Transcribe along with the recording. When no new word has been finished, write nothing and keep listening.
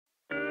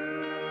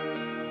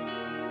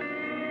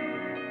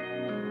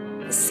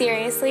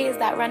Seriously, is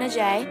that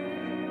Re6?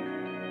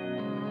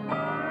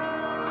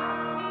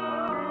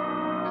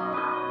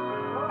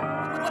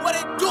 What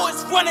it do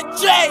is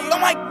Re6, oh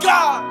my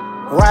god!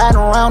 Riding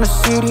around the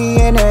city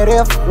in that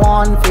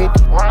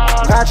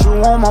F-150. Got you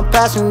on my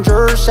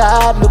passenger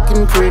side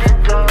looking pretty.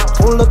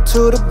 Pull up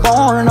to the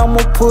barn, I'ma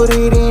put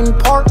it in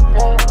park.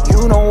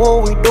 You know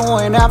what we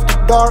doing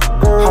after dark,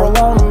 girl. I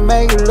wanna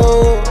make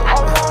love.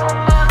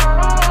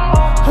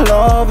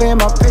 Love in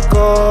my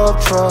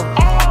pickup truck.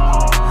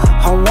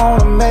 I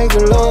wanna make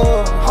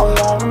love. I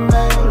wanna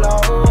make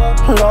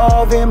love.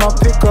 Love in my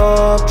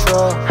pickup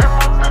truck.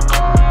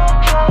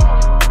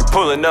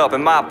 Pulling up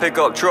in my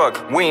pickup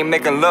truck, we ain't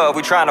making love,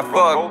 we tryna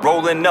fuck.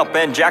 Rolling up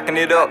and jacking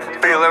it up,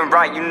 feeling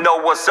right, you know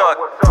what's up.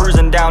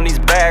 Cruising down these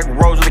back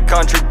roads with the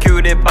country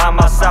cutie by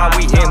my side.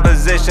 We in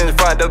positions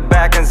front to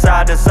back and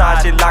side to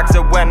side. She likes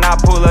it when I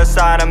pull her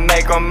side and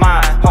make her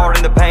mine. Hard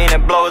in the pain,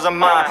 it blows her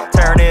mind.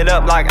 Tearing it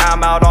up like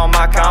I'm out on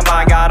my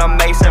combine. Got a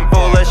mason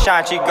full of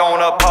shine, she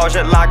gonna polish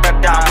it like a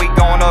dime. We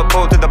gonna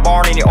pull to the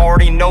barn and you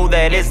already know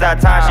that it's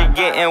that time. She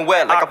getting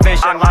wet like a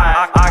fishing line.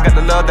 I got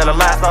the love that'll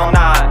last all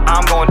night.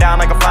 I'm going down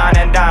like a fine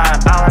and dine.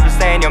 I'll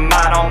understand your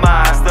mind on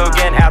mine. Still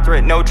getting after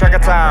it, no track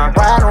of time.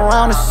 Riding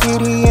around the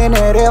city in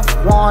that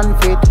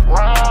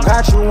F-150.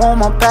 Got you on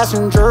my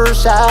passenger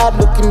side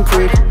looking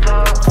pretty.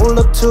 Pull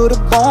up to the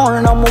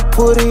barn, I'ma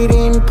put it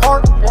in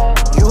park.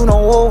 You know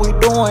what we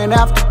doing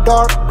after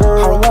dark,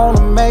 girl. I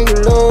wanna make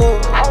love.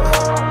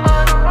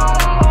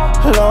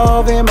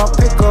 Love in my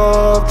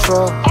pickup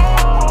truck.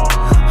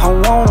 I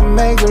wanna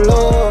make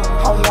love.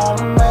 I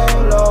wanna make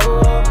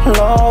love.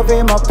 Love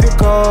in my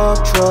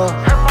pickup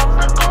truck.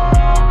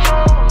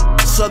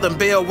 Southern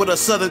belle with a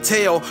southern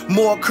tail,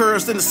 more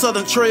curves than the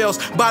southern trails.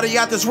 Body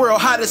out this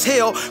world, hot as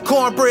hell.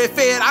 Cornbread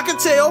fed, I can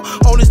tell.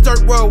 On this dirt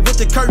road with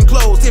the curtain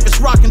closed. If it's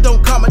rockin',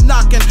 don't come a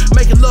knockin'.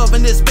 Making love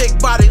in this big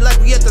body like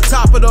we at the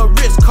top of the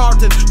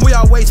Ritz-Carlton. We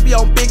always be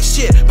on big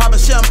shit, poppin'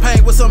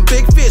 champagne with some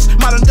big fish.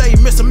 Modern day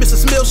Mr.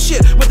 Mrs. Mill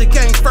shit, with the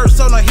gang first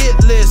on the hit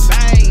list.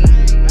 Bang.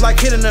 Like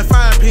hitting a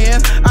fire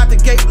pan, out the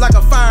gate like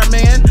a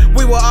fireman.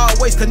 We were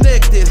always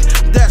connected,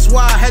 that's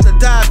why I had to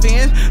dive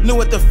in.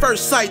 Knew at the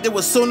first sight it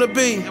was soon to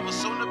be.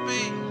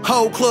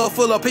 Whole club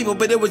full of people,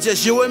 but it was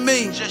just you and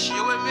me.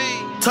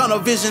 Tunnel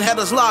vision had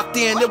us locked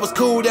in. It was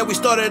cool that we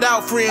started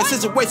out friends.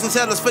 Situations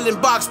had us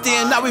feeling boxed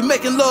in. Now we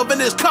making love in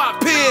this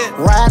cockpit.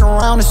 Riding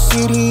around the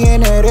city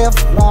in that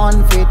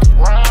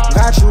F-150.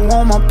 Got you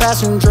on my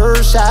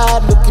passenger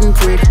side looking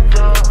pretty.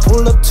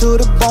 Pull up to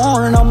the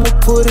barn, I'ma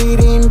put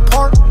it in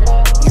park.